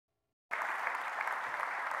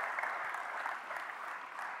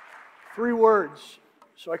Three words.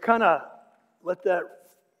 So I kind of let that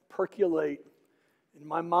percolate in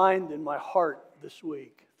my mind and my heart this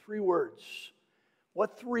week. Three words.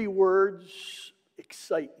 What three words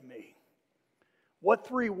excite me? What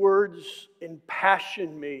three words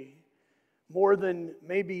impassion me more than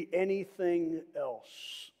maybe anything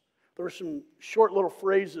else? There are some short little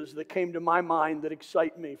phrases that came to my mind that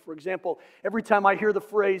excite me. For example, every time I hear the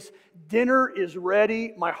phrase, dinner is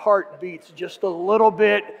ready, my heart beats just a little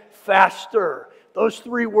bit faster. Those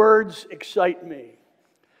three words excite me.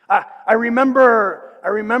 I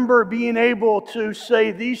remember being able to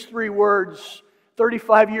say these three words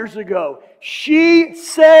 35 years ago. She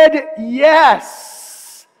said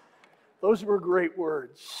yes. Those were great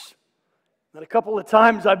words. And a couple of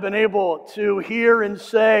times I've been able to hear and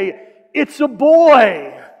say, it's a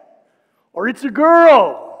boy, or it's a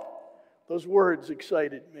girl. Those words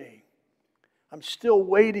excited me. I'm still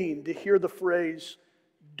waiting to hear the phrase,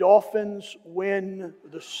 Dolphins win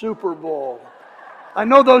the Super Bowl. I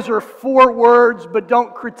know those are four words, but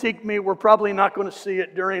don't critique me. We're probably not going to see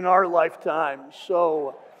it during our lifetime.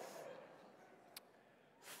 So,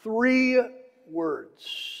 three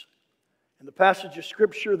words. In the passage of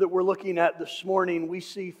Scripture that we're looking at this morning, we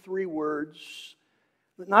see three words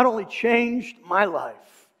that not only changed my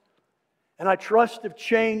life, and I trust have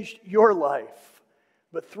changed your life,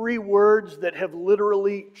 but three words that have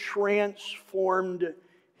literally transformed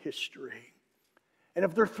history. And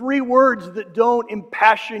if there are three words that don't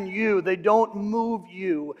impassion you, they don't move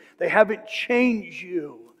you, they haven't changed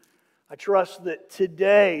you, I trust that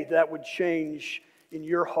today that would change in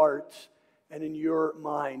your heart and in your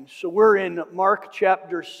mind. So we're in Mark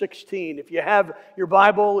chapter 16. If you have your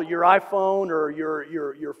Bible, your iPhone, or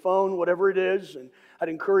your phone, whatever it is, and I'd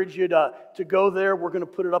encourage you to go there. We're going to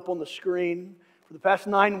put it up on the screen. For the past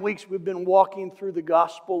 9 weeks, we've been walking through the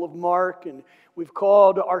Gospel of Mark, and we've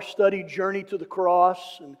called our study Journey to the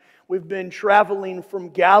Cross, and we've been traveling from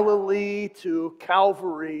Galilee to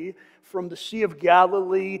Calvary, from the Sea of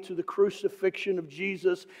Galilee to the crucifixion of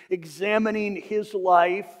Jesus, examining His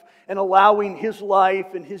life and allowing His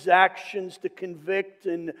life and His actions to convict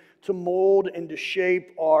and to mold and to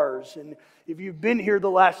shape ours. And if you've been here the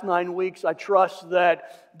last 9 weeks, I trust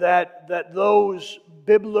that those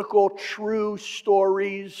biblical true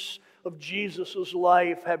stories of Jesus'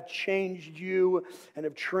 life have changed you and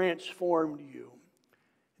have transformed you.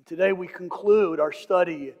 And today we conclude our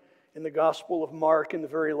study in the Gospel of Mark in the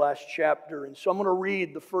very last chapter. And so I'm going to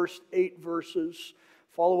read the first 8 verses.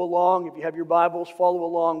 Follow along. If you have your Bibles, follow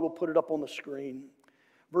along. We'll put it up on the screen.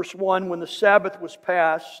 Verse 1, when the Sabbath was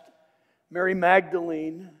past, Mary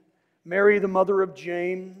Magdalene, Mary the mother of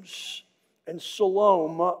James, and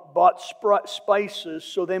Salome bought spices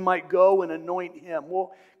so they might go and anoint Him.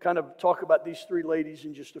 We'll kind of talk about these three ladies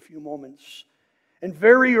in just a few moments. And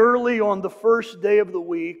very early on the first day of the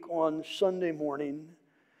week, on Sunday morning,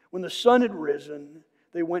 when the sun had risen,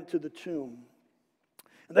 they went to the tomb.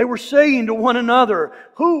 And they were saying to one another,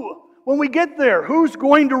 when we get there, who's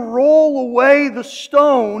going to roll away the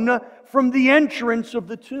stone from the entrance of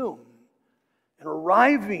the tomb? And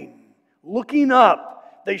arriving, looking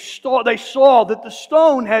up, they saw that the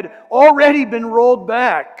stone had already been rolled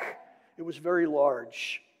back. It was very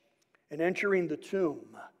large. And entering the tomb,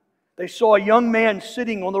 they saw a young man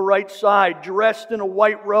sitting on the right side, dressed in a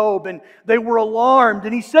white robe, and they were alarmed.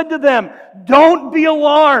 And he said to them, "Don't be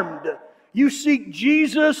alarmed. You seek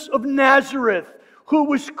Jesus of Nazareth, who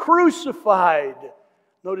was crucified."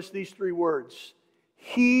 Notice these three words.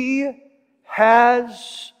 He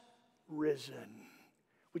has risen.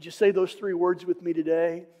 Would you say those three words with me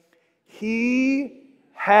today? He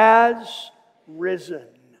has risen.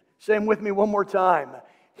 Say them with me one more time.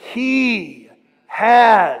 He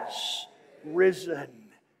has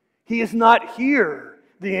risen. He is not here,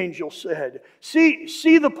 the angel said.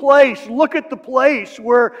 See the place, look at the place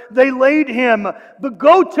where they laid Him. But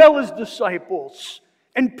go tell His disciples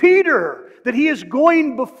and Peter that He is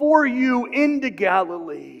going before you into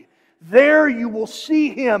Galilee. There you will see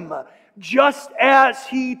Him, just as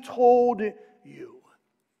He told you.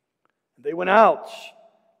 They went out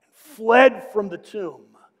and fled from the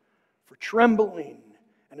tomb, for trembling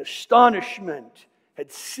and astonishment had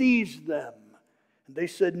seized them. And they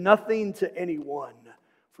said nothing to anyone,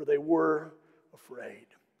 for they were afraid.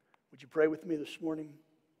 Would you pray with me this morning?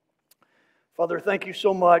 Father, thank you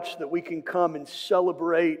so much that we can come and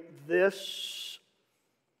celebrate this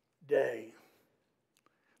day.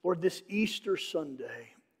 Lord, this Easter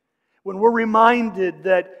Sunday, when we're reminded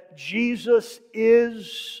that Jesus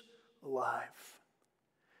is alive.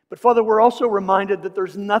 But Father, we're also reminded that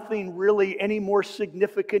there's nothing really any more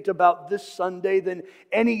significant about this Sunday than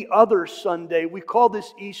any other Sunday. We call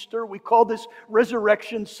this Easter, we call this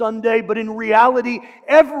Resurrection Sunday, but in reality,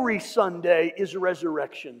 every Sunday is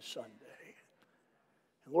Resurrection Sunday.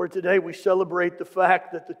 And Lord, today we celebrate the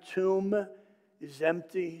fact that the tomb is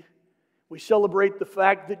empty. We celebrate the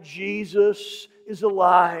fact that Jesus is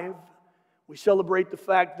alive. We celebrate the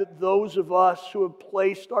fact that those of us who have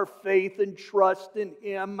placed our faith and trust in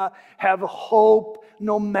Him have hope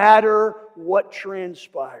no matter what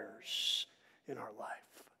transpires in our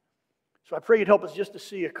life. So I pray you'd help us just to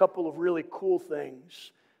see a couple of really cool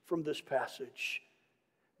things from this passage.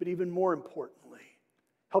 But even more importantly,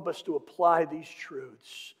 help us to apply these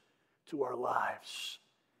truths to our lives.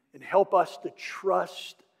 And help us to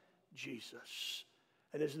trust Jesus.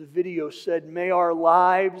 And as the video said, may our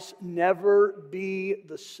lives never be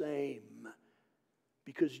the same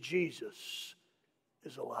because Jesus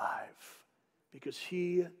is alive, because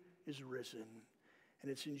He is risen.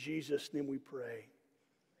 And it's in Jesus' name we pray.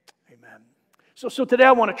 Amen. So today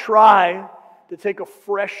I want to try to take a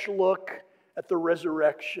fresh look at the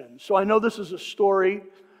resurrection. So I know this is a story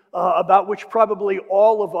about which probably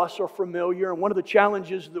all of us are familiar. And one of the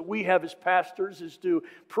challenges that we have as pastors is to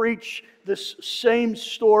preach this same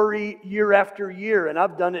story year after year. And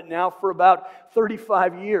I've done it now for about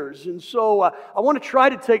 35 years. And so I want to try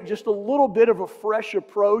to take just a little bit of a fresh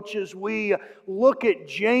approach as we look at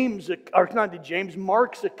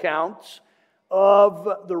Mark's accounts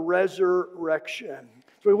of the resurrection.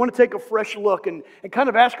 So we want to take a fresh look and kind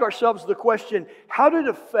of ask ourselves the question, how did it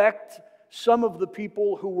affect some of the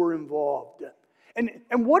people who were involved? And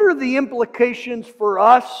what are the implications for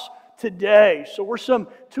us today? So we're some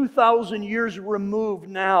 2,000 years removed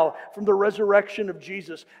now from the resurrection of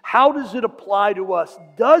Jesus. How does it apply to us?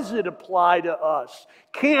 Does it apply to us?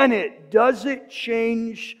 Does it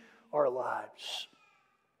change our lives?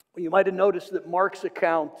 Well, you might have noticed that Mark's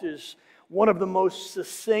account is one of the most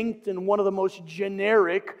succinct and one of the most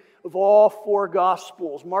generic of all four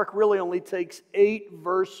Gospels. Mark really only takes 8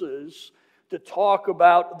 verses to talk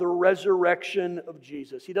about the resurrection of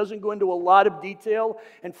Jesus. He doesn't go into a lot of detail,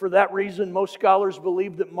 and for that reason, most scholars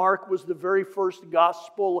believe that Mark was the very first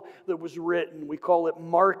gospel that was written. We call it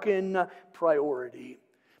Markan priority.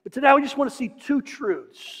 But today, I just want to see 2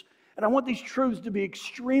 truths, and I want these truths to be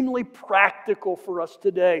extremely practical for us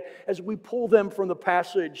today as we pull them from the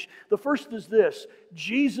passage. The first is this: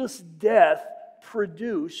 Jesus' death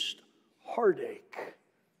produced heartache.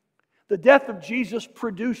 The death of Jesus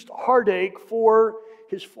produced heartache for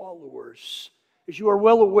His followers. As you are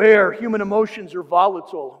well aware, human emotions are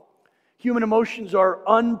volatile. Human emotions are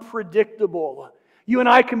unpredictable. You and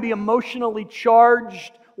I can be emotionally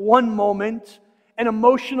charged one moment and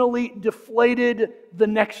emotionally deflated the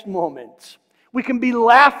next moment. We can be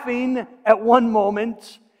laughing at one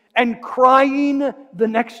moment and crying the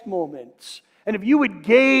next moment. And if you would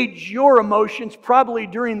gauge your emotions probably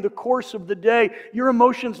during the course of the day, your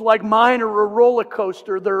emotions like mine are a roller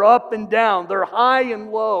coaster. They're up and down. They're high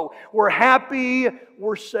and low. We're happy.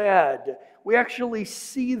 We're sad. We actually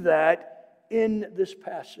see that in this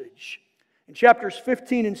passage. In chapters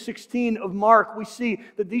 15 and 16 of Mark, we see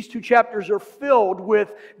that these 2 chapters are filled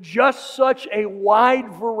with just such a wide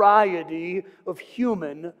variety of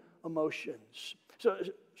human emotions.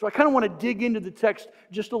 So I kind of want to dig into the text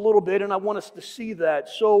just a little bit, and I want us to see that.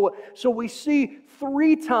 So we see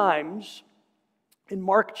 3 times in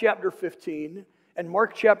Mark chapter 15 and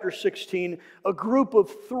Mark chapter 16 a group of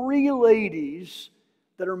 3 ladies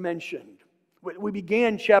that are mentioned. We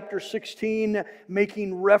began chapter 16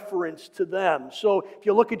 making reference to them. So if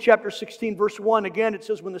you look at chapter 16, verse 1, again it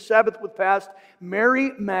says, when the Sabbath was passed,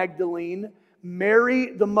 Mary Magdalene,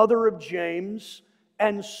 Mary the mother of James,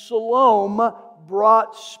 and Salome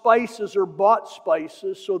bought spices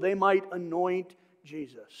so they might anoint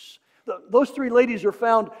Jesus. Those 3 ladies are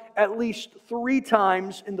found at least 3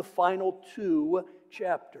 times in the final 2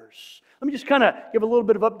 chapters. Let me just kind of give a little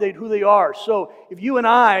bit of update who they are. So if you and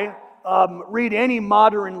I read any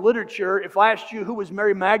modern literature, if I asked you who was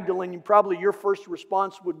Mary Magdalene, probably your first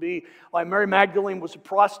response would be, well, Mary Magdalene was a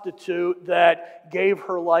prostitute that gave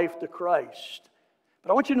her life to Christ. But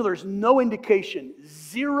I want you to know there's no indication,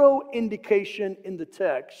 0 indication in the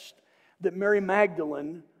text that Mary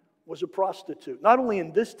Magdalene was a prostitute. Not only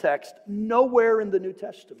in this text, nowhere in the New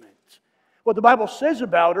Testament. What the Bible says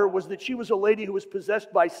about her was that she was a lady who was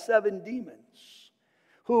possessed by 7 demons,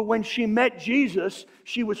 who when she met Jesus,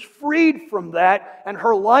 she was freed from that and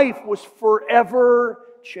her life was forever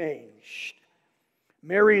changed.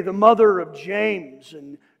 Mary, the mother of James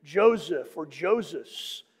and Joseph or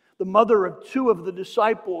Joses, the mother of two of the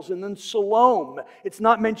disciples, and then Salome. It's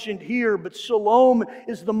not mentioned here, but Salome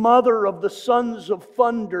is the mother of the sons of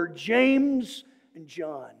thunder, James and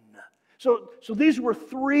John. So these were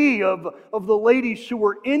three of the ladies who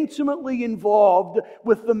were intimately involved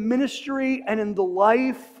with the ministry and in the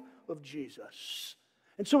life of Jesus.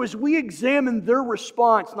 And so as we examine their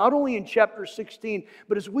response, not only in chapter 16,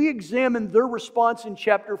 but as we examine their response in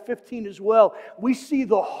chapter 15 as well, we see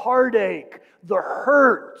the heartache, the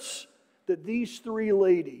hurts that these three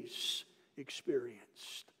ladies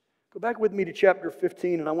experienced. Go back with me to chapter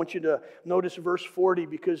 15, and I want you to notice verse 40,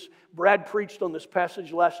 because Brad preached on this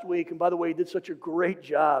passage last week, and by the way, he did such a great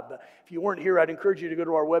job. If you weren't here, I'd encourage you to go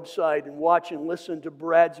to our website and watch and listen to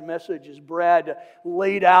Brad's message as Brad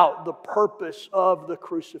laid out the purpose of the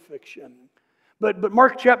crucifixion. But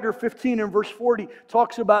Mark chapter 15 and verse 40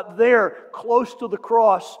 talks about there, close to the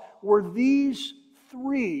cross, were these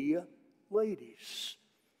three ladies.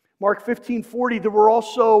 Mark 15:40, there were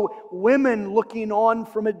also women looking on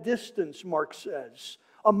from a distance, Mark says.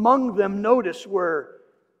 Among them, notice, were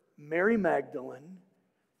Mary Magdalene,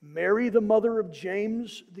 Mary the mother of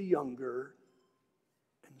James the younger,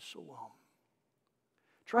 and Salome.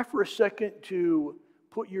 Try for a second to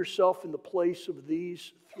put yourself in the place of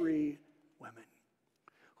these three women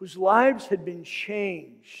whose lives had been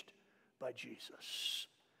changed by Jesus.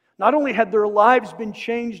 Not only had their lives been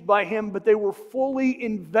changed by Him, but they were fully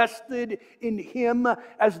invested in Him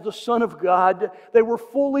as the Son of God. They were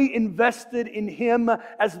fully invested in Him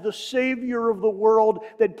as the Savior of the world.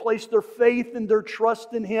 They'd placed their faith and their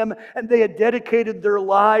trust in Him, and they had dedicated their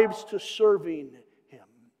lives to serving Him.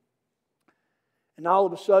 And all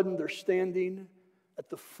of a sudden, they're standing at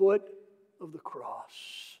the foot of the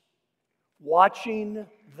cross, watching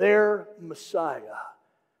their Messiah,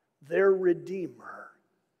 their Redeemer,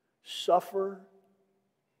 suffer,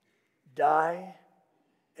 die,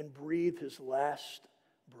 and breathe His last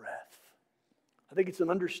breath. I think it's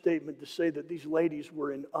an understatement to say that these ladies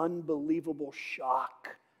were in unbelievable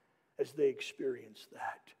shock as they experienced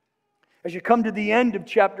that. As you come to the end of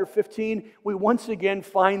chapter 15, we once again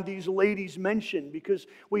find these ladies mentioned, because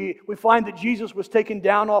we find that Jesus was taken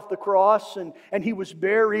down off the cross and He was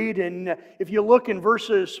buried. And if you look in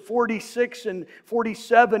verses 46 and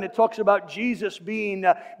 47, it talks about Jesus being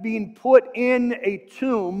put in a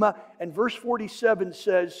tomb. And verse 47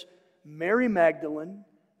 says, Mary Magdalene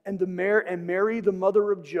and Mary, the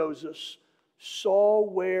mother of Joseph, saw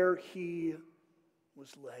where He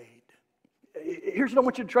was laid. Here's what I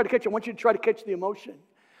want you to try to catch. I want you to try to catch the emotion.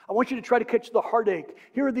 I want you to try to catch the heartache.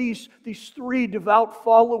 Here are these three devout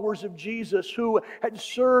followers of Jesus who had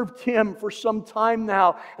served Him for some time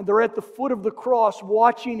now, and they're at the foot of the cross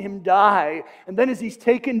watching Him die. And then as He's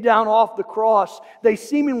taken down off the cross, they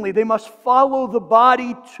must follow the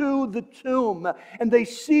body to the tomb, and they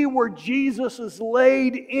see where Jesus is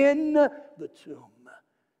laid in the tomb.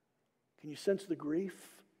 Can you sense the grief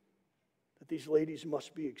that these ladies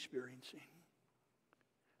must be experiencing?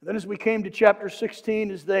 And then as we came to chapter 16,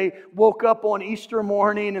 as they woke up on Easter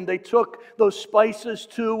morning and they took those spices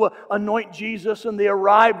to anoint Jesus, and they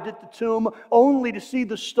arrived at the tomb only to see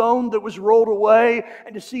the stone that was rolled away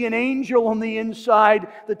and to see an angel on the inside,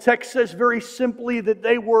 the text says very simply that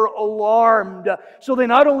they were alarmed. So they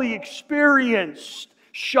not only experienced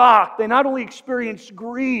shock, they not only experienced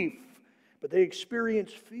grief, but they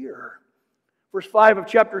experienced fear. Verse 5 of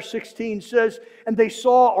chapter 16 says, and they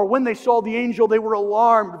saw, or when they saw the angel, they were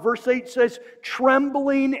alarmed. Verse 8 says,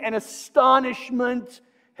 trembling and astonishment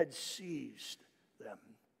had seized them.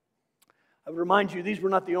 I would remind you, these were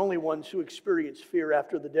not the only ones who experienced fear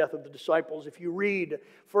after the death of the disciples. If you read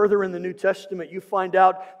further in the New Testament, you find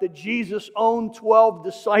out that Jesus' own 12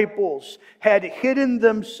 disciples had hidden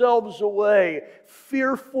themselves away,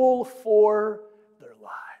 fearful for their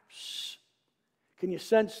lives. Can you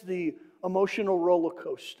sense the emotional roller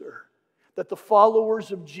coaster that the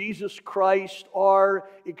followers of Jesus Christ are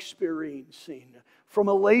experiencing? From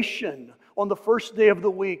elation on the first day of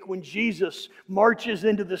the week when Jesus marches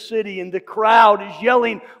into the city and the crowd is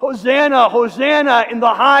yelling, Hosanna, Hosanna in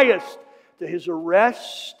the highest, to His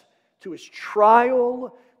arrest, to His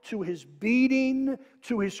trial, to His beating,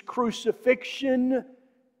 to His crucifixion,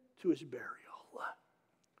 to His burial.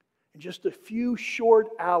 In just a few short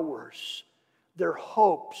hours, their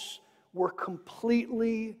hopes were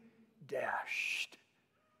completely dashed.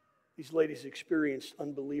 These ladies experienced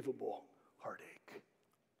unbelievable heartache.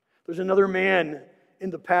 There's another man in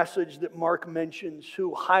the passage that Mark mentions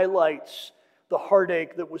who highlights the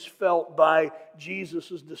heartache that was felt by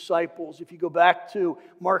Jesus' disciples. If you go back to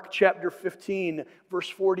Mark chapter 15, verse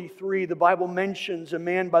 43, the Bible mentions a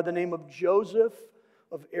man by the name of Joseph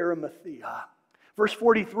of Arimathea. Verse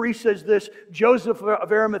 43 says this, Joseph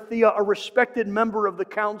of Arimathea, a respected member of the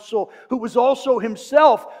council, who was also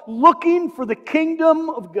himself looking for the kingdom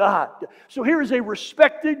of God. So here is a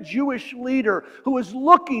respected Jewish leader who is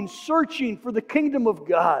looking, searching for the kingdom of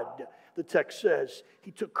God. The text says,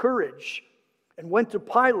 he took courage and went to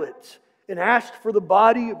Pilate and asked for the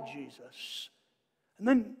body of Jesus. And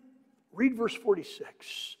then read verse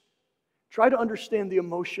 46. Try to understand the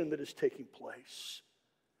emotion that is taking place.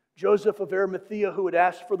 Joseph of Arimathea, who had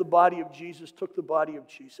asked for the body of Jesus, took the body of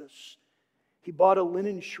Jesus. He bought a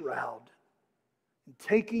linen shroud, and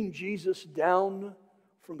taking Jesus down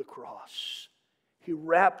from the cross, he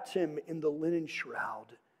wrapped him in the linen shroud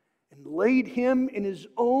and laid him in his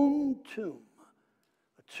own tomb,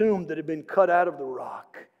 a tomb that had been cut out of the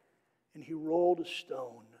rock, and he rolled a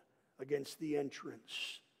stone against the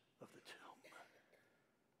entrance of the tomb.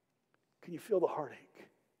 Can you feel the heartache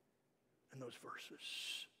in those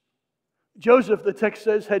verses? Joseph, the text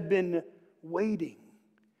says, had been waiting.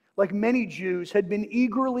 Like many Jews, had been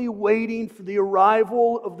eagerly waiting for the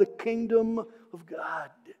arrival of the kingdom of God.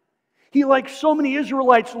 He, like so many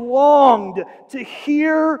Israelites, longed to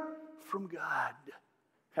hear from God.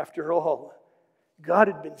 After all, God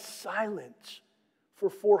had been silent for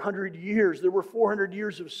 400 years. There were 400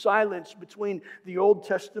 years of silence between the Old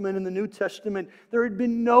Testament and the New Testament. There had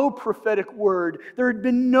been no prophetic word. There had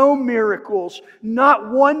been no miracles. Not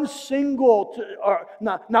one signal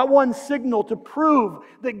to prove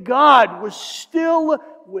that God was still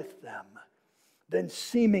with them. Then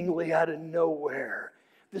seemingly out of nowhere,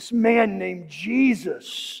 this man named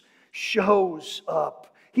Jesus shows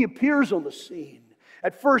up. He appears on the scene.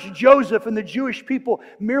 At first, Joseph and the Jewish people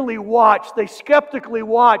merely watched. They skeptically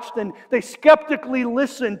watched and they skeptically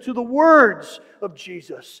listened to the words of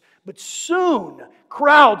Jesus. But soon,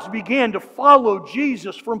 crowds began to follow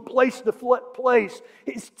Jesus from place to place.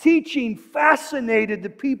 His teaching fascinated the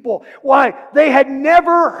people. Why? They had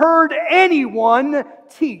never heard anyone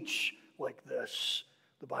teach like this,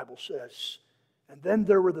 the Bible says. And then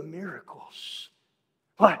there were the miracles.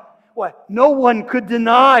 What? No one could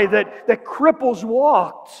deny that cripples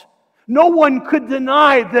walked. No one could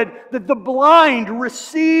deny that the blind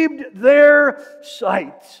received their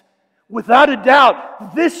sight. Without a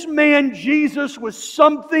doubt, this man Jesus was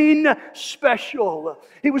something special.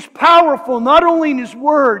 He was powerful not only in his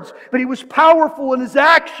words, but he was powerful in his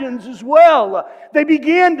actions as well. They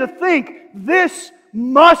began to think, this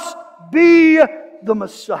must be the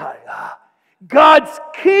Messiah. God's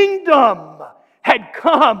kingdom had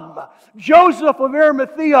come. Joseph of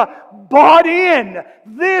Arimathea bought in.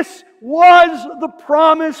 This was the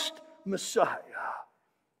promised Messiah.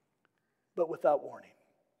 But without warning,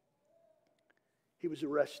 he was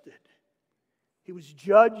arrested. He was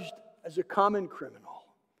judged as a common criminal,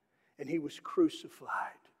 and he was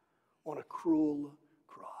crucified on a cruel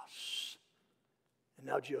cross. And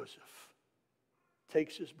now Joseph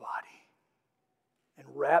takes his body and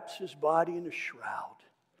wraps his body in a shroud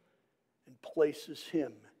and places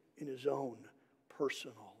him in his own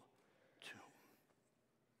personal tomb.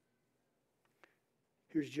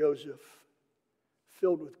 Here's Joseph,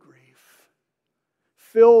 filled with grief,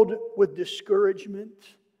 filled with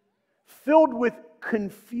discouragement, filled with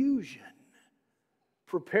confusion,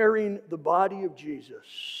 preparing the body of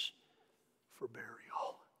Jesus for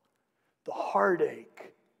burial. The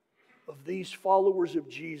heartache of these followers of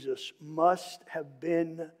Jesus must have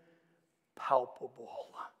been palpable.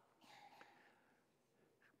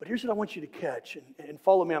 But here's what I want you to catch, and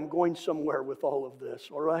follow me. I'm going somewhere with all of this,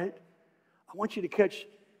 all right? I want you to catch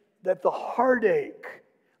that the heartache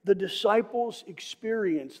the disciples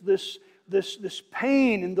experienced, this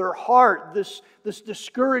pain in their heart, this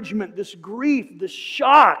discouragement, this grief, this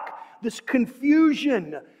shock, this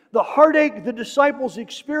confusion, the heartache the disciples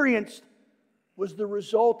experienced was the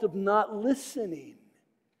result of not listening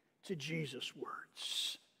to Jesus'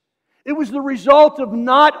 words. It was the result of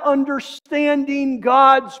not understanding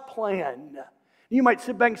God's plan. You might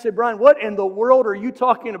sit back and say, Brian, what in the world are you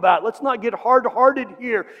talking about? Let's not get hard-hearted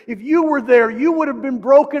here. If you were there, you would have been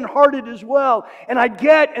broken-hearted as well. And I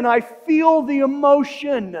get and I feel the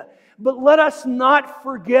emotion. But let us not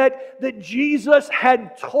forget that Jesus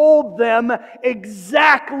had told them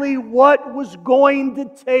exactly what was going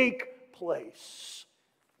to take place.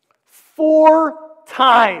 4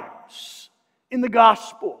 times in the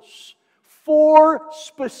Gospels. 4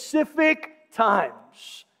 specific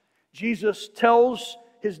times. Jesus tells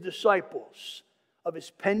his disciples of his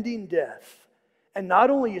pending death. And not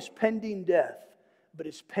only his pending death, but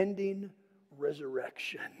his pending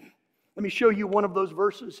resurrection. Let me show you one of those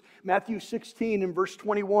verses. Matthew 16 and verse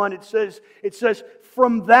 21, it says,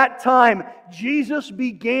 from that time, Jesus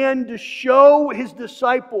began to show his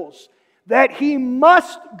disciples that he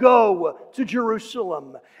must go to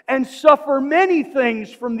Jerusalem and suffer many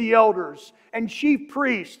things from the elders and chief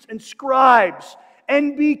priests and scribes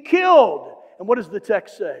and be killed. And what does the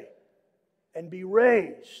text say? And be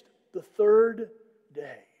raised the third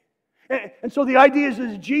day. And so the idea is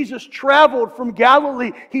as Jesus traveled from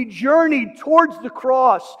Galilee, he journeyed towards the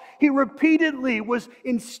cross. He repeatedly was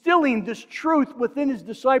instilling this truth within his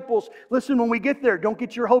disciples. Listen, when we get there, don't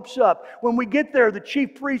get your hopes up. When we get there, the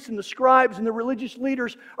chief priests and the scribes and the religious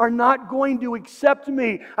leaders are not going to accept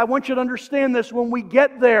me. I want you to understand this. When we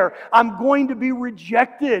get there, I'm going to be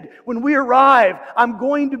rejected. When we arrive, I'm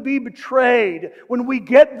going to be betrayed. When we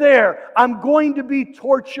get there, I'm going to be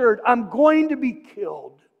tortured. I'm going to be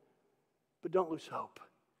killed. But don't lose hope,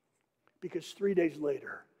 because 3 days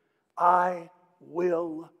later, I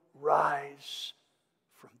will rise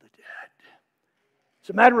from the dead. As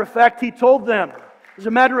a matter of fact, he told them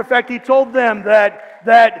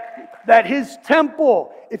that his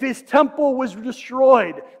temple, if his temple was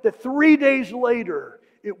destroyed, that 3 days later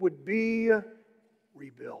it would be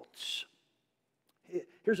rebuilt.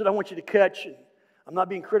 Here's what I want you to catch, and I'm not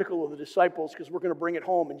being critical of the disciples because we're going to bring it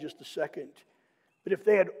home in just a second. But if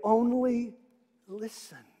they had only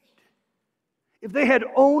listened, if they had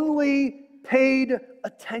only paid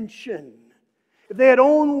attention, if they had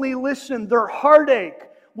only listened, their heartache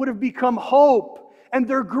would have become hope, and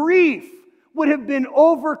their grief would have been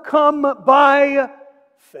overcome by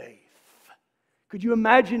faith. Could you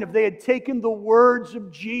imagine if they had taken the words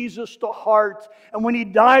of Jesus to heart, and when he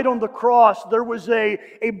died on the cross, there was a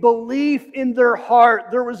belief in their heart,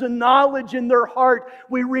 there was a knowledge in their heart.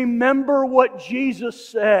 We remember what Jesus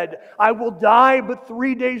said, I will die, but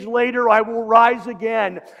 3 days later I will rise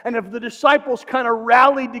again. And if the disciples kind of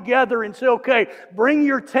rallied together and say, okay, bring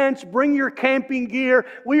your tents, bring your camping gear,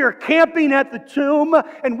 we are camping at the tomb,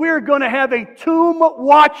 and we're going to have a tomb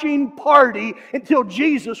watching party until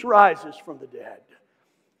Jesus rises from the dead.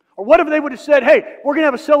 Or what if they would have said, hey, we're going to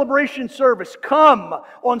have a celebration service. Come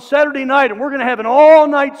on Saturday night, and we're going to have an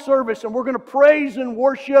all-night service, and we're going to praise and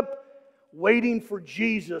worship, waiting for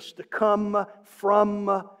Jesus to come from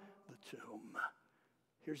the tomb.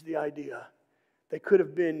 Here's the idea. They could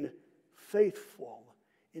have been faithful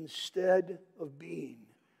instead of being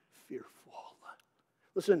fearful.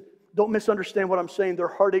 Listen, don't misunderstand what I'm saying. Their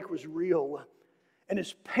heartache was real. And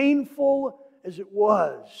as painful as it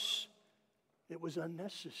was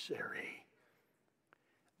unnecessary.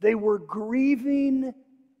 They were grieving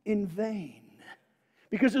in vain.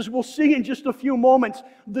 Because as we'll see in just a few moments,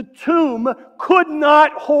 the tomb could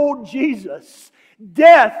not hold Jesus.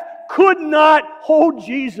 Death could not hold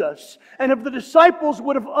Jesus. And if the disciples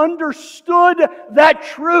would have understood that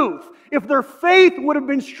truth, if their faith would have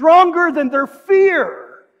been stronger than their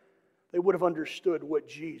fear, they would have understood what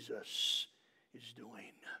Jesus is doing.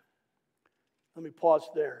 Let me pause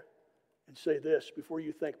there and say this before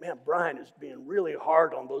you think, man, Brian is being really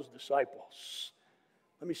hard on those disciples.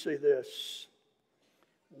 Let me say this.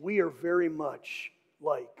 We are very much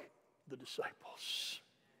like the disciples.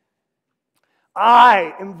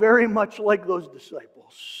 I am very much like those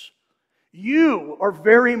disciples. You are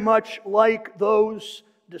very much like those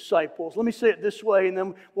disciples. Let me say it this way, and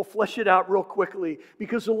then we'll flesh it out real quickly.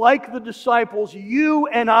 Because like the disciples, you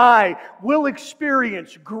and I will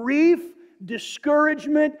experience grief,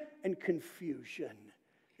 discouragement, and confusion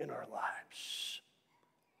in our lives.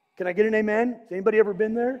 Can I get an amen? Has anybody ever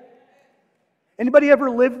been there? Anybody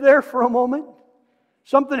ever lived there for a moment?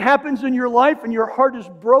 Something happens in your life and your heart is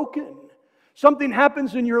broken. Something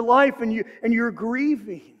happens in your life and you're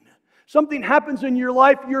grieving. Something happens in your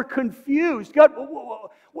life, you're confused. God,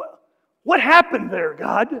 what happened there,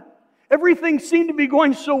 God? Everything seemed to be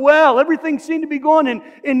going so well. Everything seemed to be going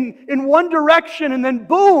in one direction, and then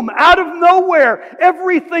boom, out of nowhere,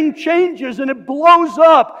 everything changes and it blows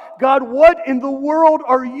up. God, what in the world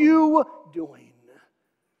are you doing?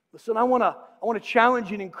 Listen, I want to challenge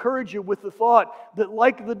you and encourage you with the thought that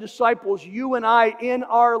like the disciples, you and I in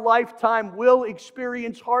our lifetime will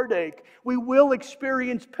experience heartache. We will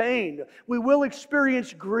experience pain. We will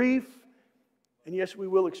experience grief. And yes, we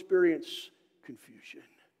will experience confusion.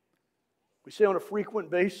 We say on a frequent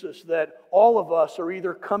basis that all of us are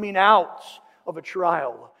either coming out of a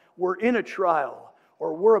trial, we're in a trial,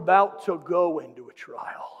 or we're about to go into a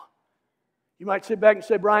trial. You might sit back and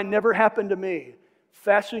say, Brian, never happened to me.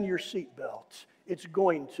 Fasten your seatbelt. It's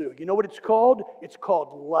going to. You know what it's called? It's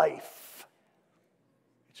called life.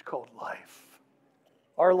 It's called life.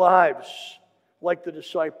 Our lives, like the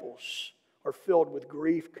disciples, are filled with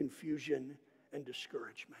grief, confusion, and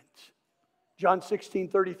discouragement. John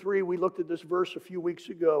 16:33, we looked at this verse a few weeks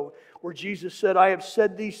ago, where Jesus said, I have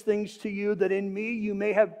said these things to you that in me you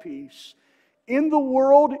may have peace. In the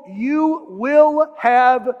world you will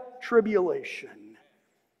have tribulation,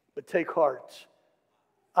 but take heart,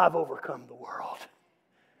 I've overcome the world.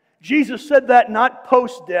 Jesus said that not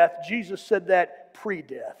post-death, Jesus said that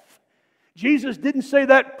pre-death. Jesus didn't say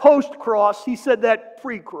that post-cross, He said that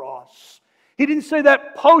pre-cross. He didn't say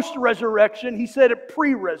that post-resurrection, He said it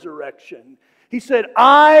pre-resurrection. He said,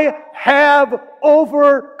 I have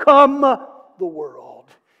overcome the world.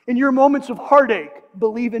 In your moments of heartache,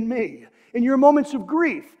 believe in me. In your moments of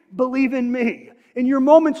grief, believe in me. In your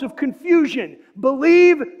moments of confusion,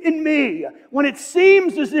 believe in me. When it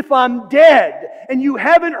seems as if I'm dead and you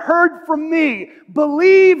haven't heard from me,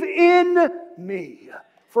 believe in me.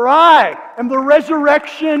 For I am the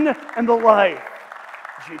resurrection and the life,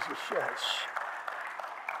 Jesus says.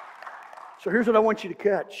 So here's what I want you to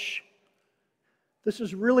catch. This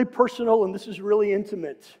is really personal and this is really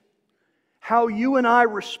intimate. How you and I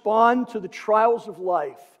respond to the trials of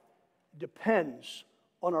life depends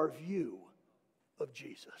on our view of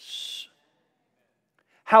Jesus.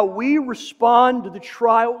 How we respond to the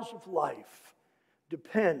trials of life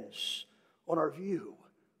depends on our view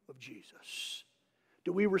of Jesus.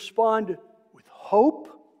 Do we respond with hope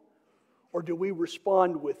or do we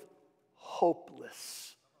respond with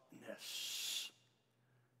hopelessness?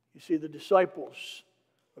 You see, the disciples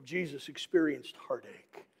of Jesus experienced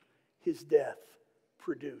heartache. His death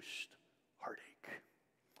produced heartache.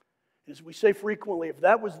 As we say frequently, if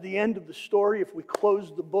that was the end of the story, if we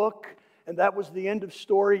closed the book and that was the end of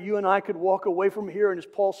story, you and I could walk away from here. And as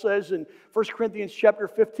Paul says in 1 Corinthians chapter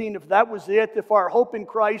 15, if that was it, if our hope in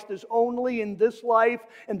Christ is only in this life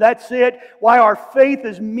and that's it, why our faith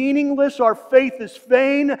is meaningless, our faith is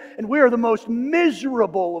vain, and we are the most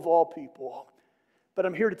miserable of all people. But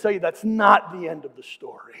I'm here to tell you that's not the end of the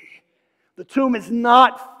story. The tomb is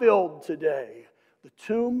not filled today. The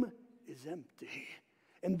tomb is empty.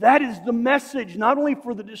 And that is the message, not only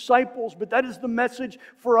for the disciples, but that is the message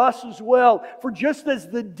for us as well. For just as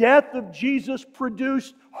the death of Jesus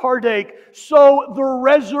produced heartache, so the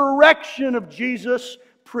resurrection of Jesus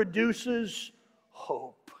produces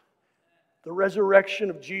hope. The resurrection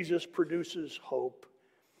of Jesus produces hope.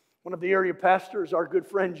 One of the area pastors, our good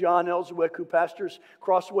friend John Elswick, who pastors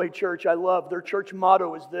Crossway Church, I love. Their church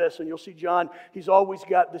motto is this, and you'll see John, he's always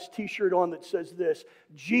got this t-shirt on that says this: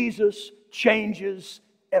 Jesus changes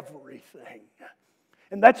everything.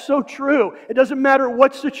 And that's so true. It doesn't matter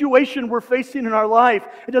what situation we're facing in our life.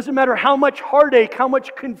 It doesn't matter how much heartache, how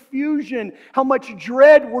much confusion, how much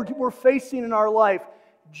dread we're facing in our life.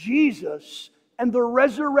 Jesus and the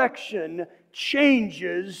resurrection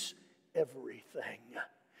changes everything.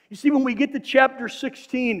 You see, when we get to chapter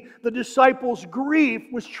 16, the disciples'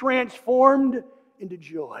 grief was transformed into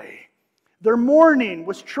joy. Their mourning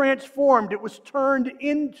was transformed. It was turned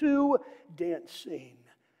into dancing.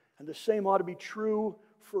 And the same ought to be true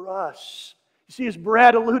for us. You see, as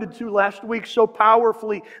Brad alluded to last week so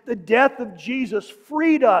powerfully, the death of Jesus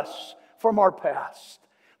freed us from our past.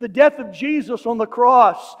 The death of Jesus on the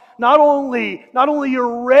cross not only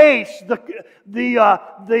erased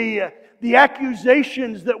the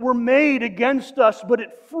accusations that were made against us, but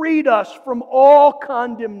it freed us from all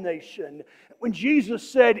condemnation. When Jesus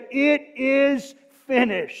said, "It is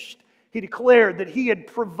finished," He declared that He had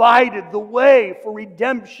provided the way for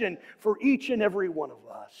redemption for each and every one of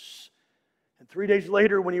us. And 3 days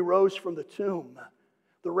later, when He rose from the tomb,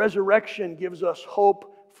 the resurrection gives us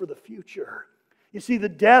hope for the future. You see, the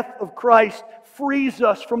death of Christ frees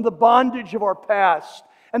us from the bondage of our past,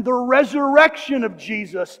 and the resurrection of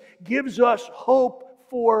Jesus gives us hope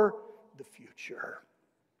for the future.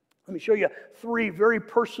 Let me show you three very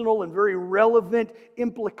personal and very relevant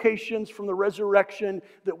implications from the resurrection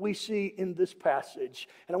that we see in this passage.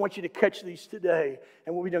 And I want you to catch these today,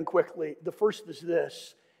 and we'll be done quickly. The first is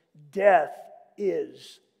this: death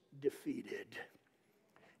is defeated.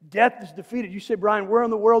 Death is defeated. You say, Brian, where in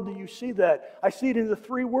the world do you see that? I see it in the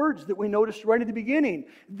three words that we noticed right at the beginning.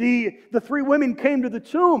 The three women came to the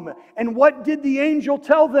tomb, and what did the angel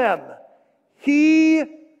tell them? He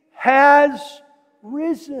has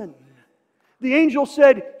risen. The angel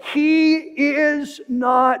said, He is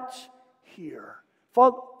not here.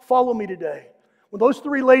 Follow me today. When those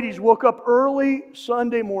three ladies woke up early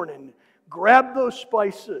Sunday morning, grabbed those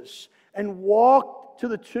spices, and walked to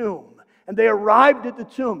the tomb, and they arrived at the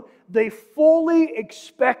tomb, they fully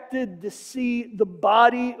expected to see the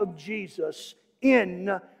body of Jesus in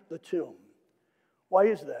the tomb. Why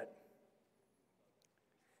is that?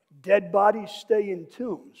 Dead bodies stay in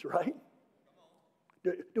tombs, right?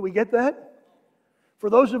 Do we get that? For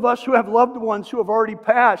those of us who have loved ones who have already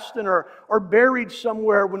passed and are buried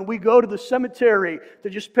somewhere, when we go to the cemetery to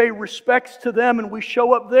just pay respects to them and we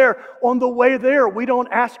show up there, on the way there, we don't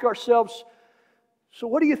ask ourselves, so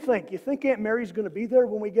what do you think? You think Aunt Mary's going to be there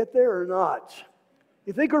when we get there or not?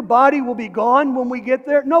 You think her body will be gone when we get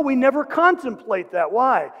there? No, we never contemplate that.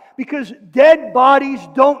 Why? Because dead bodies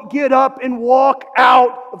don't get up and walk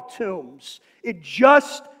out of tombs. It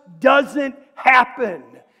just doesn't happen.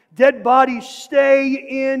 Dead bodies stay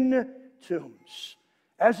in tombs.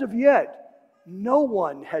 As of yet, no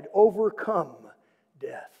one had overcome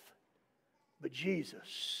death. But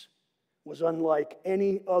Jesus was unlike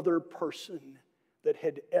any other person that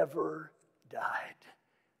had ever died.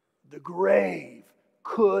 The grave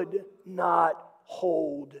could not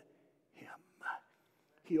hold him.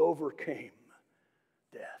 He overcame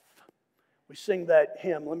death. We sing that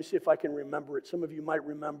hymn. Let me see if I can remember it. Some of you might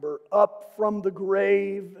remember. Up from the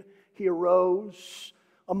grave he arose,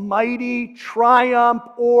 a mighty triumph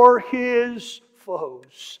o'er his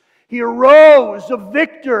foes. He arose a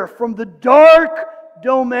victor from the dark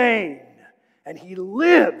domain, and he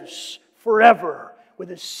lives forever with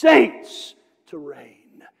his saints to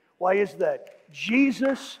reign. Why is that?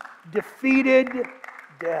 Jesus defeated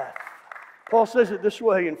death. Paul says it this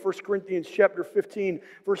way in 1 Corinthians chapter 15,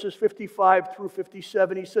 verses 55 through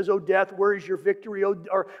 57. He says, O death, where is your victory? O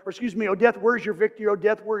death, where is your victory? O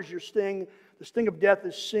death, where is your sting? The sting of death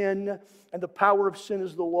is sin, and the power of sin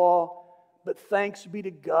is the law. But thanks be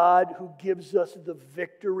to God who gives us the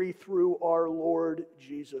victory through our Lord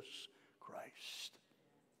Jesus Christ.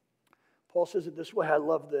 Paul says it this way. I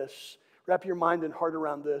love this. Wrap your mind and heart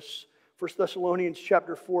around this. 1 Thessalonians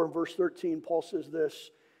chapter 4 and verse 13, Paul says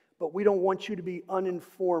this, but we don't want you to be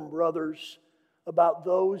uninformed, brothers, about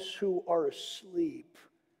those who are asleep,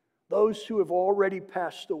 those who have already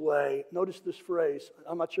passed away. Notice this phrase.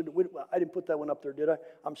 I'm not sure. I didn't put that one up there, did I?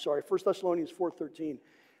 I'm sorry. 1 Thessalonians 4:13,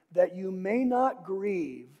 that you may not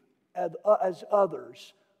grieve as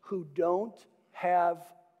others who don't have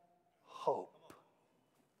hope.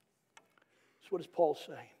 So what is Paul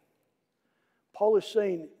saying? Paul is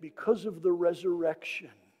saying, because of the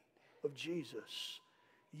resurrection of Jesus,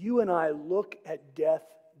 you and I look at death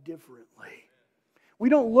differently. We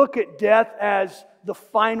don't look at death as the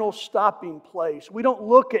final stopping place. We don't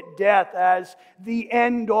look at death as the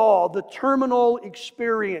end all, the terminal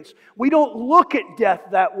experience. We don't look at death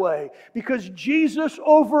that way. Because Jesus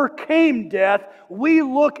overcame death, we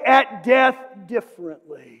look at death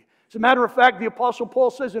differently. As a matter of fact, the Apostle Paul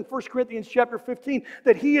says in 1 Corinthians chapter 15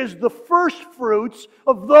 that he is the first fruits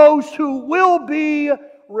of those who will be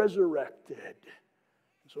resurrected.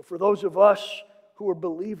 So for those of us who are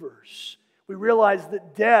believers, we realize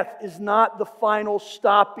that death is not the final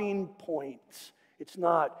stopping point. It's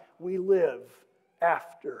not. We live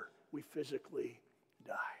after we physically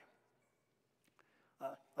die.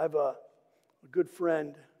 I have a good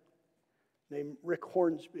friend named Rick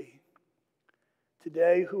Hornsby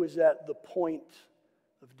today who is at the point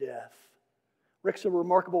of death. Rick's a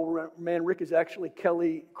remarkable man. Rick is actually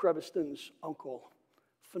Kelly Creviston's uncle.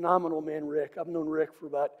 Phenomenal man, Rick. I've known Rick for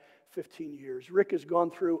about 15 years. Rick has gone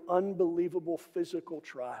through unbelievable physical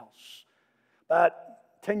trials. About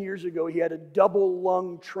 10 years ago, he had a double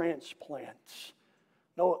lung transplant.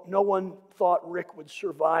 No one thought Rick would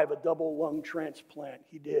survive a double lung transplant.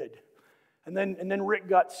 He did. And then Rick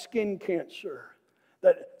got skin cancer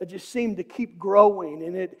that just seemed to keep growing,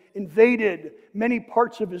 and it invaded many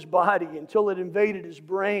parts of his body until it invaded his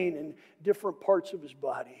brain and different parts of his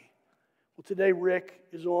body. Well, today Rick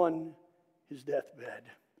is on his deathbed.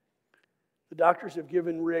 The doctors have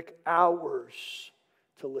given Rick hours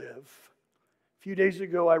to live. A few days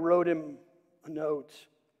ago, I wrote him a note,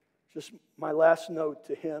 just my last note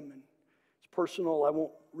to him. And it's personal. I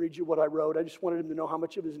won't read you what I wrote. I just wanted him to know how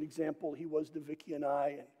much of an example he was to Vicki and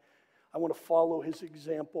I. And I want to follow his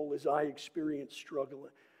example as I experience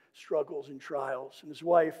struggles and trials. And his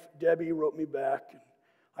wife, Debbie, wrote me back. And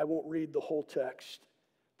I won't read the whole text.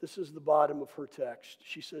 This is the bottom of her text.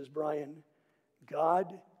 She says, Brian,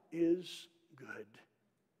 God is good.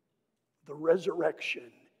 The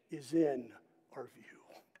resurrection is in our view.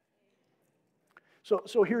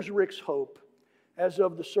 So here's Rick's hope. As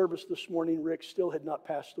of the service this morning, Rick still had not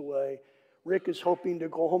passed away. Rick is hoping to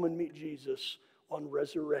go home and meet Jesus on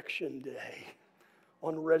Resurrection Day,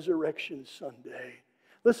 on Resurrection Sunday.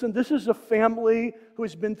 Listen, this is a family who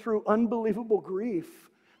has been through unbelievable grief.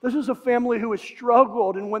 This is a family who has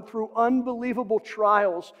struggled and went through unbelievable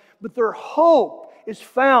trials, but their hope is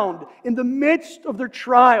found in the midst of their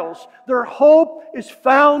trials. Their hope is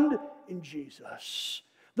found in Jesus.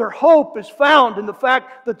 Their hope is found in the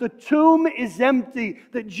fact that the tomb is empty,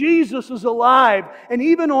 that Jesus is alive. And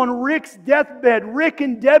even on Rick's deathbed, Rick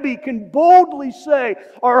and Debbie can boldly say,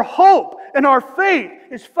 our hope and our faith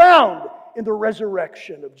is found in the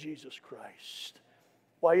resurrection of Jesus Christ.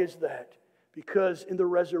 Why is that? Because in the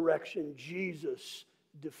resurrection, Jesus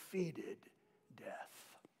defeated death.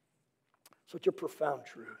 Such a profound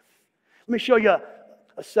truth. Let me show you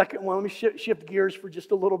a second one. Let me shift gears for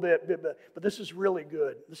just a little bit, but this is really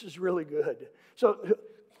good. This is really good.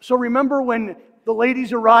 So remember when the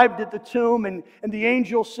ladies arrived at the tomb and the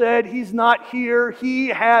angel said, He's not here, He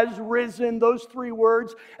has risen, those three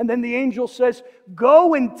words. And then the angel says,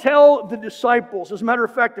 go and tell the disciples. As a matter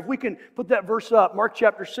of fact, if we can put that verse up, Mark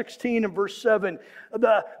chapter 16 and verse 7,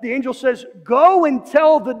 the angel says, go and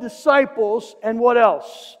tell the disciples, and what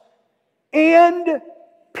else? And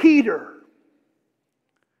Peter.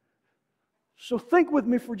 So think with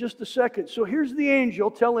me for just a second. So here's the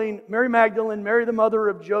angel telling Mary Magdalene, Mary the mother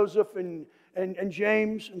of Joseph and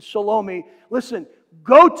James and Salome, listen,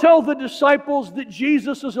 go tell the disciples that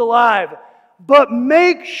Jesus is alive, but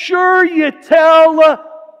make sure you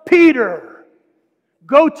tell Peter.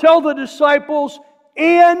 Go tell the disciples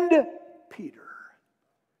and Peter.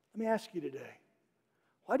 Let me ask you today,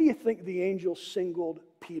 why do you think the angel singled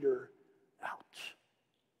Peter out?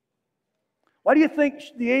 Why do you think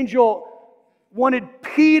the angel wanted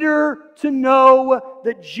Peter to know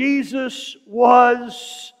that Jesus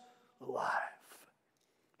was alive?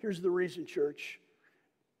 Here's the reason, church.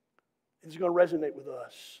 It's going to resonate with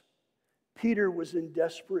us. Peter was in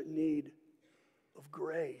desperate need of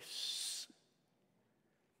grace.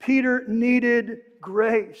 Peter needed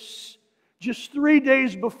grace. Just 3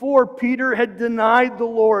 days before, Peter had denied the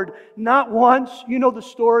Lord. Not once, you know the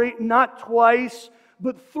story, not twice,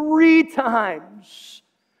 but 3 times.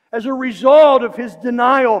 As a result of his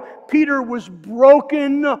denial, Peter was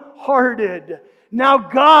broken-hearted. Now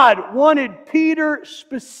God wanted Peter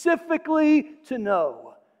specifically to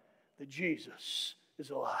know that Jesus is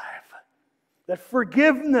alive, that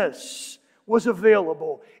forgiveness was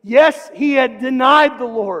available. Yes, he had denied the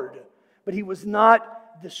Lord, but he was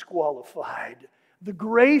not disqualified. The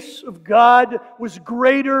grace of God was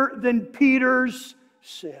greater than Peter's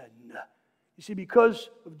sin. You see, because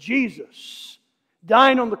of Jesus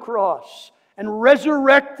dying on the cross and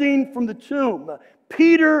resurrecting from the tomb,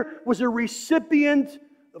 Peter was a recipient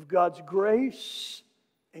of God's grace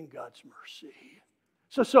and God's mercy.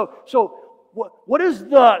 So what is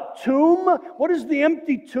the tomb? What does the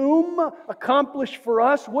empty tomb accomplish for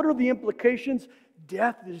us? What are the implications?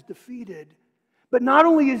 Death is defeated. But not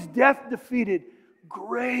only is death defeated,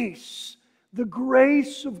 grace, the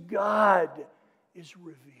grace of God is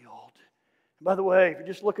revealed. By the way, if you're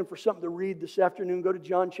just looking for something to read this afternoon, go to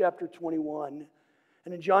John chapter 21.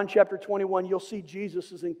 And in John chapter 21, you'll see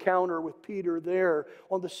Jesus' encounter with Peter there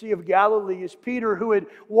on the Sea of Galilee. As Peter, who had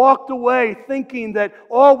walked away thinking that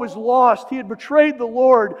all was lost, he had betrayed the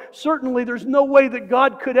Lord. Certainly there's no way that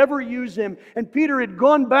God could ever use him. And Peter had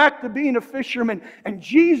gone back to being a fisherman. And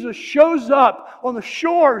Jesus shows up on the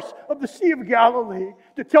shores of the Sea of Galilee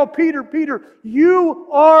to tell Peter, Peter, you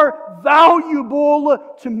are valuable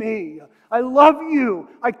to me. I love you.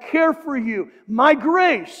 I care for you. My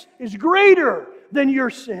grace is greater than your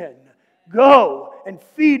sin. Go and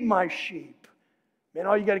feed my sheep. Man,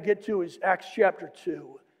 all you got to get to is Acts chapter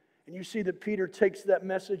 2. And you see that Peter takes that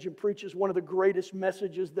message and preaches one of the greatest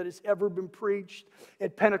messages that has ever been preached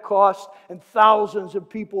at Pentecost. And thousands of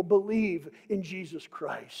people believe in Jesus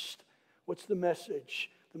Christ. What's the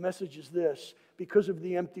message? The message is this: because of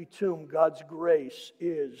the empty tomb, God's grace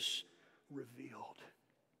is revealed.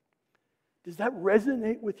 Does that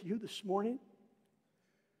resonate with you this morning?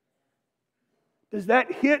 Does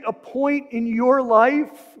that hit a point in your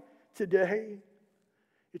life today?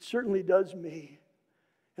 It certainly does me.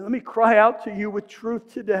 And let me cry out to you with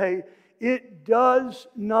truth today. It does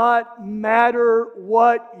not matter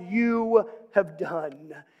what you have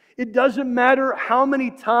done. It doesn't matter how many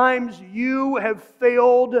times you have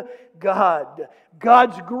failed God.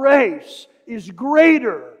 God's grace is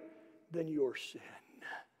greater than your sin.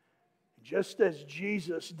 Just as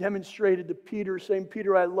Jesus demonstrated to Peter, saying,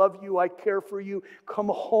 Peter, I love you, I care for you, come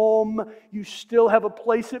home, you still have a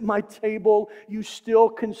place at my table, you still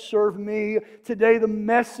can serve me. Today the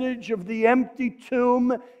message of the empty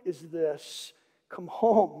tomb is this: come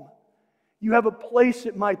home, you have a place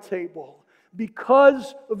at my table.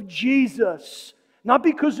 Because of Jesus, not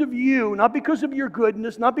because of you, not because of your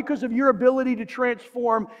goodness, not because of your ability to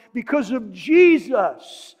transform, because of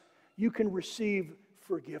Jesus, you can receive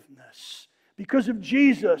forgiveness. Because of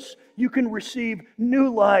Jesus, you can receive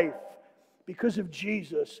new life. Because of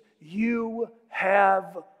Jesus, you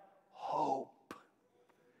have hope.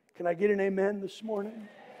 Can I get an amen this morning?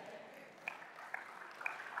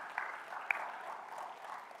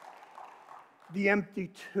 The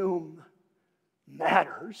empty tomb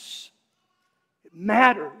matters. It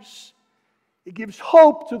matters. It gives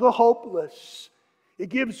hope to the hopeless. It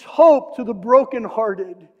gives hope to the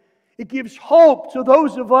brokenhearted. It gives hope to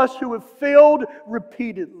those of us who have failed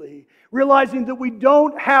repeatedly, realizing that we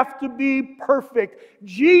don't have to be perfect.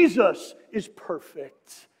 Jesus is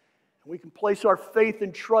perfect. We can place our faith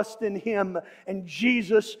and trust in Him, and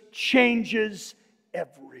Jesus changes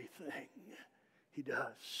everything. He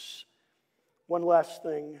does. One last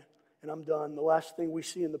thing, and I'm done. The last thing we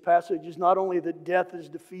see in the passage is not only that death is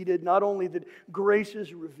defeated, not only that grace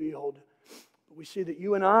is revealed, but we see that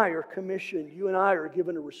you and I are commissioned. You and I are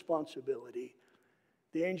given a responsibility.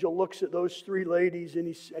 The angel looks at those three ladies and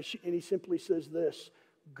he simply says this,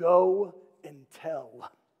 "Go and tell.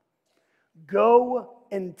 Go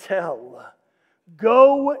and tell.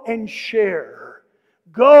 Go and share.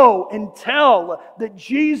 Go and tell that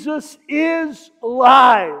Jesus is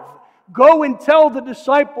alive. Go and tell the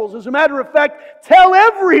disciples. As a matter of fact, tell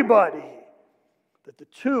everybody that the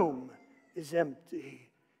tomb is empty.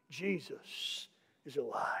 Jesus is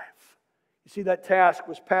alive." You see, that task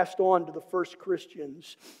was passed on to the first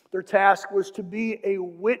Christians. Their task was to be a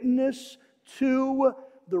witness to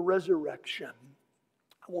the resurrection.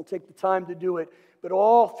 I won't take the time to do it, but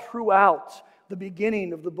all throughout the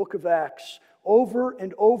beginning of the book of Acts, over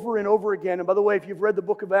and over and over again. And by the way, if you've read the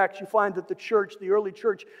book of Acts, you find that the church, the early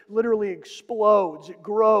church, literally explodes. It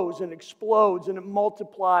grows and explodes and it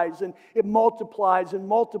multiplies and it multiplies and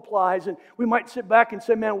multiplies. And we might sit back and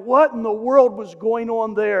say, man, what in the world was going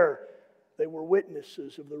on there? They were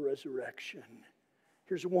witnesses of the resurrection.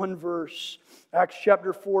 Here's one verse, Acts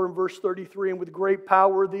chapter 4 and verse 33. "And with great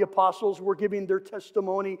power the apostles were giving their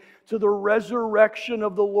testimony to the resurrection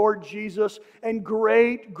of the Lord Jesus, and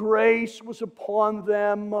great grace was upon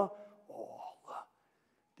them all."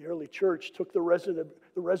 The early church took the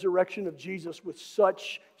resurrection of Jesus with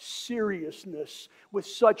such seriousness, with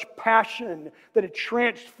such passion, that it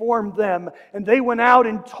transformed them. And they went out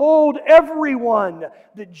and told everyone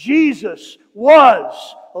that Jesus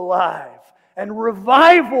was alive. And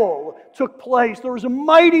revival took place. There was a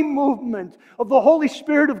mighty movement of the Holy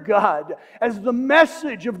Spirit of God as the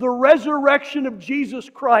message of the resurrection of Jesus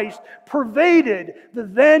Christ pervaded the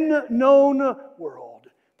then known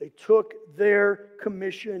world. They took their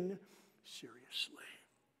commission seriously.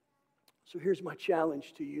 So here's my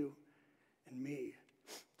challenge to you and me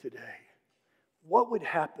today. What would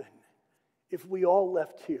happen if we all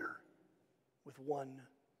left here with one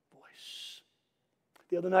voice?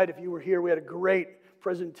 The other night, if you were here, we had a great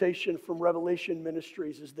presentation from Revelation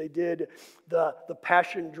Ministries as they did the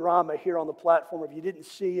Passion drama here on the platform. If you didn't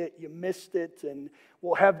see it, you missed it, and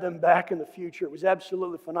we'll have them back in the future. It was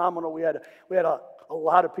absolutely phenomenal. We had a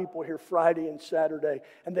lot of people here Friday and Saturday,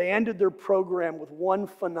 and they ended their program with one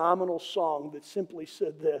phenomenal song that simply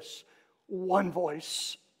said this: one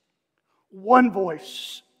voice. One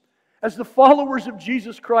voice. As the followers of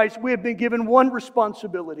Jesus Christ, we have been given one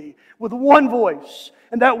responsibility with one voice.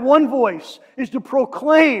 And that one voice is to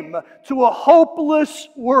proclaim to a hopeless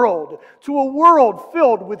world, to a world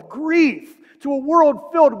filled with grief, to a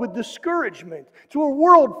world filled with discouragement, to a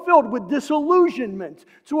world filled with disillusionment,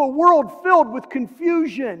 to a world filled with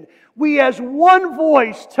confusion. We as one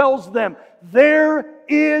voice tells them, there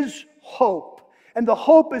is hope. And the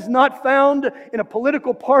hope is not found in a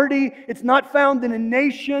political party. It's not found in a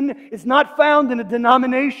nation. It's not found in a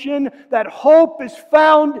denomination. That hope is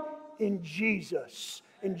found in Jesus.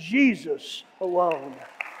 In Jesus alone.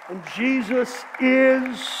 And Jesus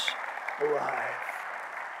is alive.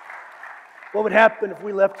 What would happen if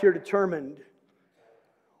we left here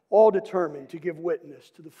all determined to give witness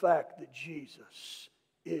to the fact that Jesus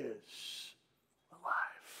is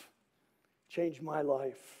alive? Changed my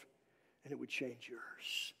life. And it would change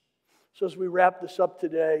yours. So as we wrap this up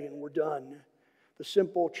today and we're done, the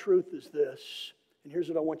simple truth is this, and here's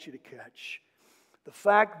what I want you to catch. The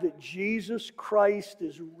fact that Jesus Christ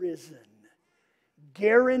is risen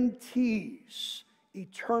guarantees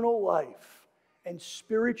eternal life and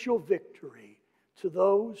spiritual victory to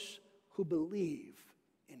those who believe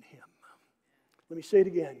in Him. Let me say it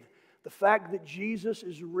again. The fact that Jesus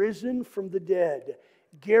is risen from the dead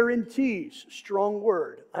guarantees, strong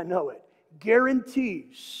word, I know it,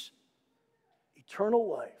 guarantees eternal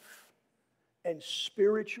life and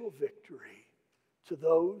spiritual victory to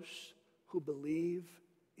those who believe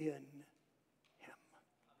in Him.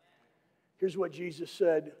 Here's what Jesus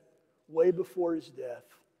said way before His death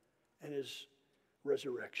and His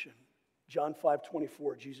resurrection. John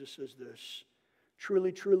 5:24, Jesus says this: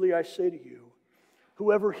 Truly, truly, I say to you,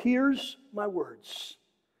 whoever hears my words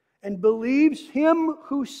and believes him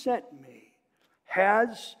who sent me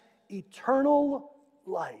has eternal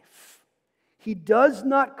life. He does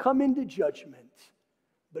not come into judgment,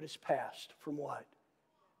 but is passed from what?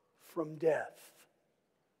 From death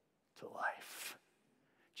to life.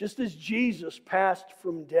 Just as Jesus passed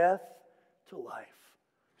from death to life,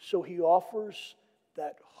 so he offers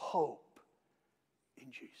that hope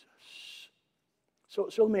in Jesus. So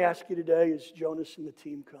let me ask you today, as Jonas and the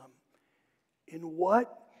team come, in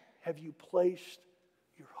what have you placed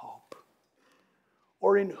your hope?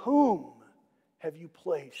 Or in whom have you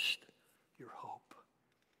placed your hope?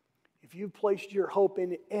 If you've placed your hope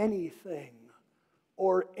in anything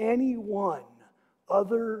or anyone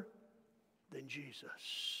other than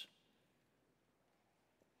Jesus,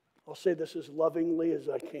 I'll say this as lovingly as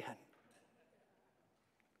I can.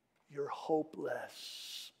 You're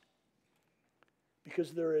hopeless.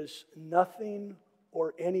 Because there is nothing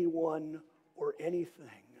or anyone or anything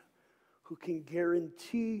who can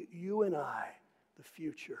guarantee you and I the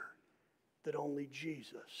future that only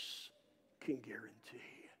Jesus can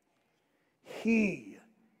guarantee. He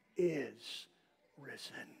is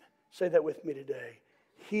risen. Say that with me today.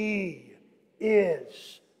 He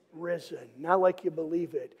is risen. Not like you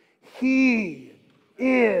believe it. He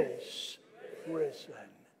is risen.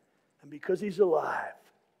 And because he's alive,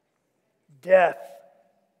 death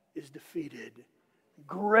is defeated.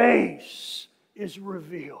 Grace is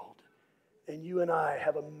revealed. And you and I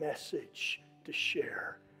have a message to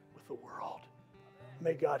share with the world.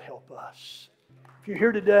 May God help us. If you're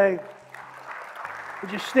here today,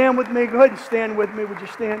 would you stand with me? Go ahead and stand with me. Would you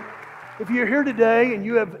stand? If you're here today and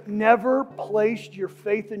you have never placed your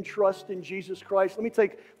faith and trust in Jesus Christ, let me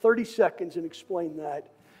take 30 seconds and explain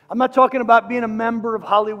that. I'm not talking about being a member of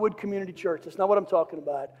Hollywood Community Church. That's not what I'm talking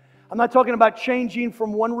about. I'm not talking about changing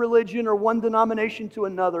from one religion or one denomination to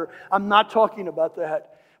another. I'm not talking about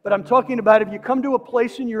that. But I'm talking about if you come to a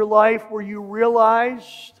place in your life where you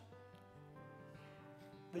realized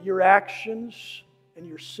that your actions and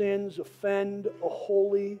your sins offend a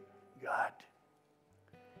holy God.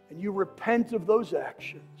 And you repent of those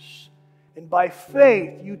actions. And by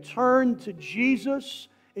faith, you turn to Jesus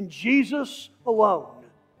and Jesus alone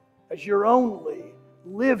as your only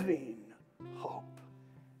living hope.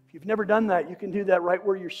 If you've never done that, you can do that right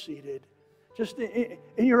where you're seated. Just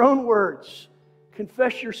in your own words,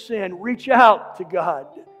 confess your sin. Reach out to God.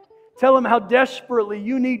 Tell Him how desperately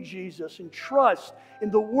you need Jesus and trust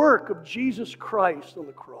in the work of Jesus Christ on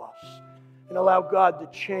the cross. And allow God to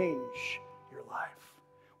change your life.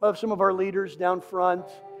 We'll have some of our leaders down front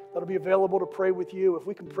that'll be available to pray with you. If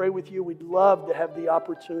we can pray with you, we'd love to have the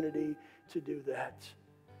opportunity to do that.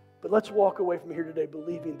 But let's walk away from here today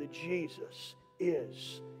believing that Jesus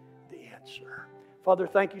is the answer. Father,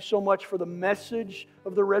 thank you so much for the message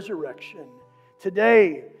of the resurrection.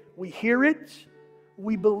 Today, we hear it,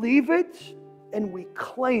 we believe it, and we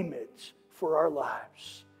claim it for our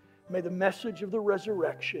lives. May the message of the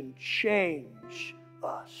resurrection change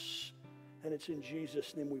us. And it's in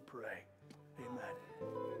Jesus' name we pray.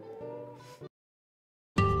 Amen.